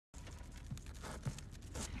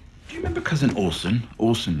Do you remember cousin Orson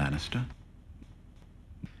Lannister?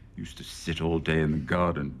 Used to sit all day in the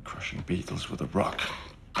garden, crushing beetles with a rock.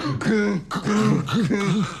 I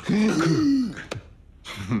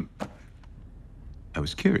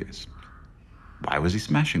was curious. Why was he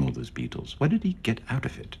smashing all those beetles? What did he get out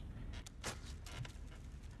of it?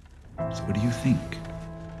 So what do you think?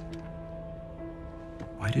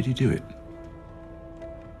 Why did he do it?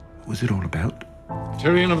 What was it all about?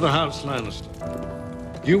 Tyrion of the House Lannister,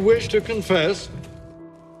 you wish to confess?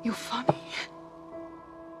 You're funny.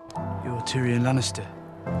 You're Tyrion Lannister,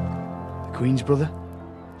 the Queen's brother?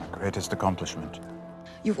 Greatest accomplishment.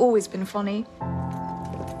 You've always been funny.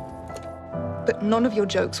 But none of your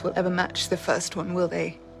jokes will ever match the first one, will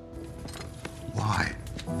they? Why?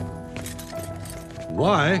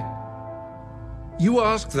 Why? You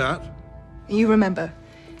ask that? You remember,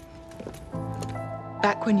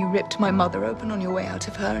 back when you ripped my mother open on your way out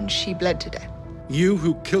of her and she bled to death. You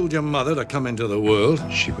who killed your mother to come into the world?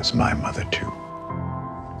 She was my mother, too.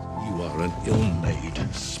 You are an ill-made,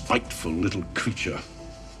 spiteful little creature,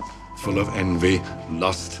 full of envy,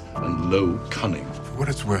 lust, and low cunning. For what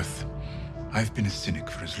it's worth, I've been a cynic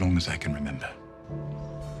for as long as I can remember.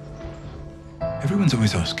 Everyone's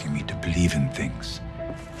always asking me to believe in things.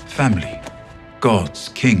 Family, gods,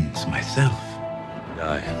 kings, myself.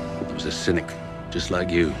 I was a cynic, just like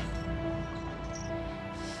you.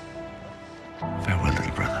 Farewell,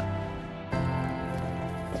 little brother.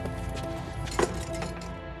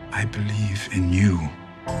 I believe in you.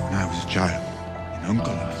 When I was a child, and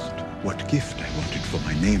Uncle asked what gift I wanted for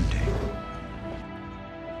my name day.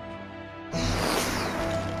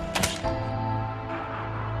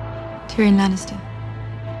 Tyrion Lannister,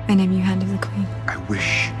 I name you Hand of the Queen. I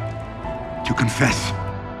wish to confess.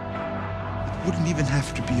 It wouldn't even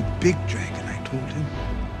have to be a big dragon, I told him.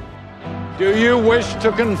 Do you wish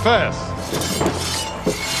to confess?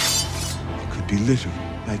 It could be little,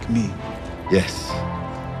 like me. Yes,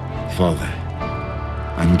 Father.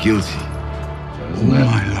 I'm guilty. All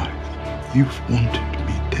my life, you've wanted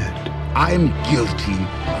me dead. I'm guilty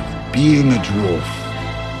of being a dwarf.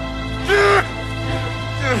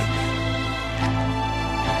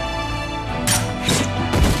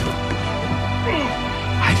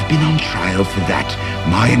 I've been on trial for that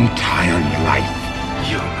my entire life.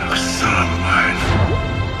 You're a son of mine.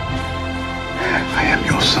 I am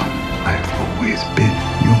your son. I've always been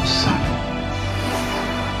your son.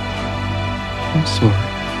 I'm sorry.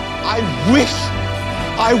 I wish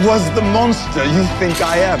I was the monster you think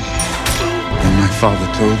I am. When my father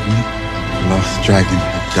told me the last dragon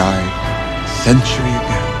had died a century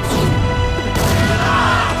ago, I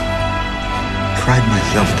cried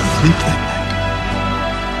myself to sleep that night.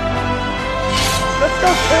 Let's go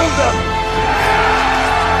kill them!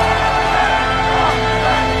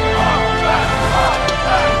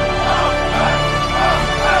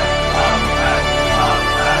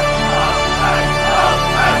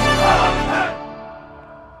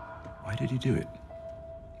 Why did he do it?